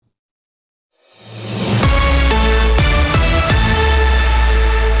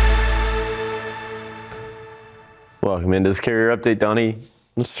Welcome into this carrier update, Donny.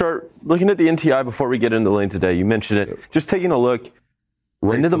 Let's start looking at the NTI before we get into the lanes today. You mentioned it. Just taking a look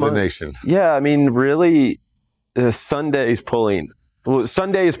into the month. Nation. Yeah, I mean, really, Sunday is pulling up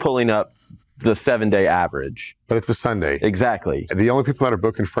the 7-day average. But it's a Sunday. Exactly. The only people that are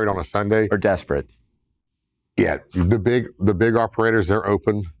booking freight on a Sunday are desperate. Yeah, the big operators, they're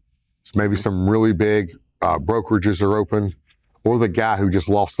open. Maybe some really big brokerages are open, or the guy who just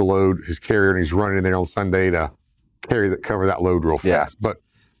lost the load, his carrier, and he's running in there on Sunday to cover that load real fast. Yeah. But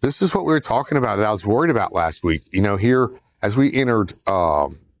this is what we were talking about that I was worried about last week. You know, here as we entered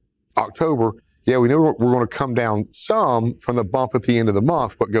October, yeah, we knew we're going to come down some from the bump at the end of the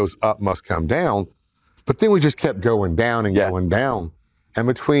month. What goes up must come down. But then we just kept going down and going down. And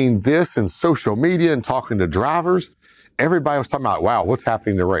between this and social media and talking to drivers, everybody was talking about, wow, what's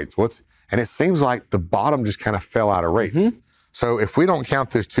happening to rates? And it seems like the bottom just kind of fell out of rates. Mm-hmm. So if we don't count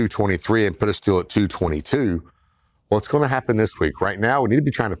this 223 and put us still at 222, what's going to happen this week? Right now, we need to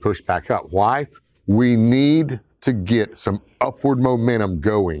be trying to push back up. Why? We need to get some upward momentum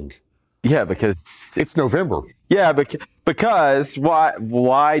going. Yeah, because it's November. Yeah, because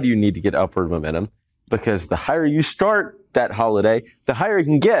why do you need to get upward momentum? Because the higher you start that holiday, the higher you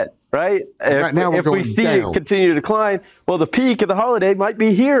can get, right? Right now if we see it continue to decline, well, the peak of the holiday might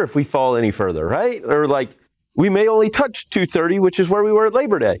be here if we fall any further, right? Or like we may only touch 230, which is where we were at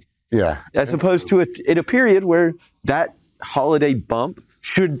Labor Day. Yeah. As opposed to in a period where that holiday bump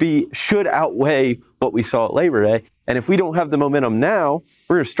should outweigh what we saw at Labor Day. And if we don't have the momentum now,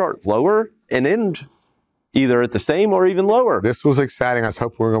 we're going to start lower and end either at the same or even lower. This was exciting. I was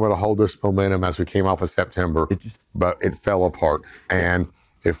hoping we were going to hold this momentum as we came off of September, but it fell apart. And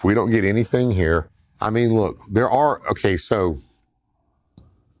if we don't get anything here, I mean, look, so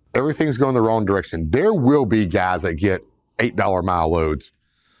everything's going the wrong direction. There will be guys that get $8 mile loads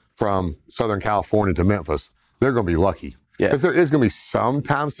from Southern California to Memphis. They're going to be lucky. Because there is going to be some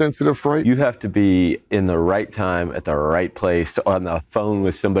time-sensitive freight. You have to be in the right time at the right place on the phone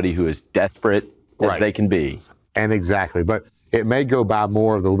with somebody who is desperate as they can be. And exactly. But it may go by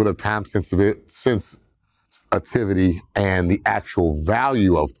more of the little bit of time sensitivity and the actual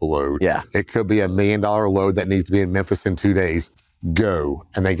value of the load. Yeah. It could be $1 million load that needs to be in Memphis in 2 days. Go.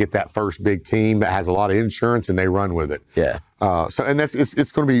 And they get that first big team that has a lot of insurance and they run with it. Yeah.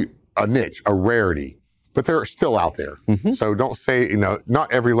 It's going to be a niche, a rarity. But they're still out there. Mm-hmm. So don't say,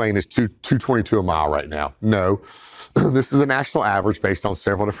 not every lane is 222 a mile right now. No. This is a national average based on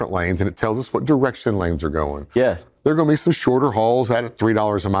several different lanes, and it tells us what direction lanes are going. Yeah. There are going to be some shorter hauls at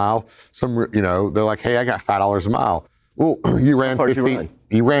 $3 a mile. Some, they're like, hey, I got $5 a mile. Well, you ran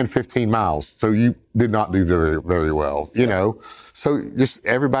 15 miles, so you did not do very, very well, you know. So just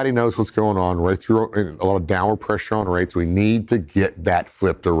everybody knows what's going on. Rates are a lot of downward pressure on rates. We need to get that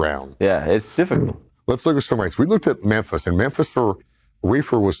flipped around. Yeah, it's difficult. Let's look at some rates. We looked at Memphis, and Memphis for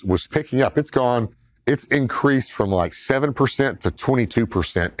reefer was picking up. It's increased from like 7% to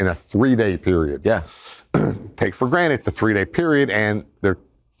 22% in a 3-day period. Yeah. Take for granted it's a 3-day period, and their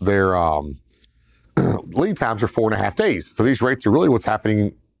lead times are 4.5 days. So these rates are really what's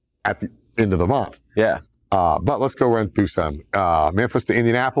happening at the end of the month. Yeah. But let's go run through some. Memphis to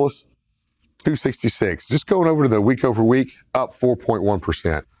Indianapolis, 266. Just going over to the week over week, up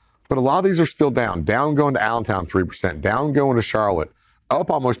 4.1%. But a lot of these are still down. Down going to Allentown, 3%. Down going to Charlotte.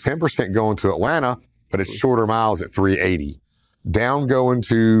 Up almost 10% going to Atlanta, but it's shorter miles at 380. Down going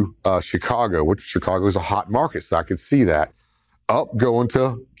to Chicago, which Chicago is a hot market, so I could see that. Up going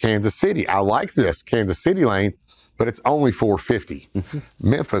to Kansas City. I like this Kansas City lane, but it's only 450. Mm-hmm.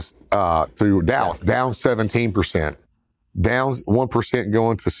 Memphis to Dallas, down 17%. Down 1%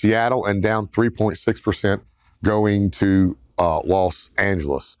 going to Seattle, and down 3.6% going to Los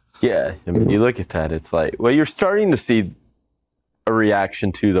Angeles. Yeah, I mean, you look at that, it's like, well, you're starting to see a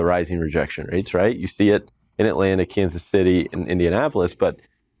reaction to the rising rejection rates, right? You see it in Atlanta, Kansas City, and Indianapolis, but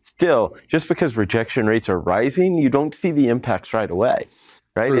still, just because rejection rates are rising, you don't see the impacts right away,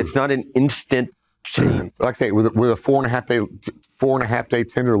 right? True. It's not an instant change. Like I say, with a 4.5 day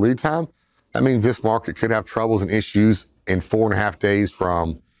tender lead time, that means this market could have troubles and issues in 4.5 days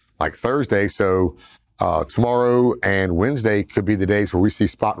from like Thursday. So tomorrow and Wednesday could be the days where we see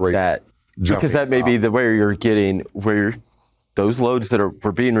spot rates jumping. Because that may be where you're getting those loads that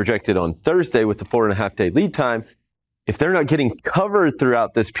were being rejected on Thursday with the 4.5 day lead time, if they're not getting covered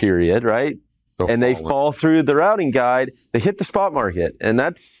throughout this period, right? They fall through the routing guide, they hit the spot market. And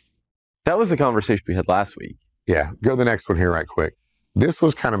that was the conversation we had last week. Yeah. Go to the next one here right quick. This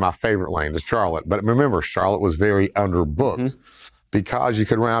was kind of my favorite lane, to Charlotte. But remember, Charlotte was very underbooked because you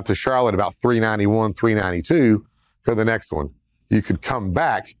could run out to Charlotte about 391, 392. Go to the next one. You could come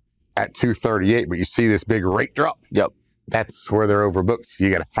back at 238, but you see this big rate drop. Yep. That's where they're overbooked. So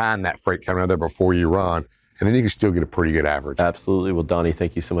you got to find that freight coming out there before you run, and then you can still get a pretty good average. Absolutely. Well, Donny,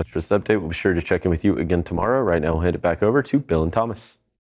 thank you so much for this update. We'll be sure to check in with you again tomorrow. Right now, we'll hand it back over to Bill and Thomas.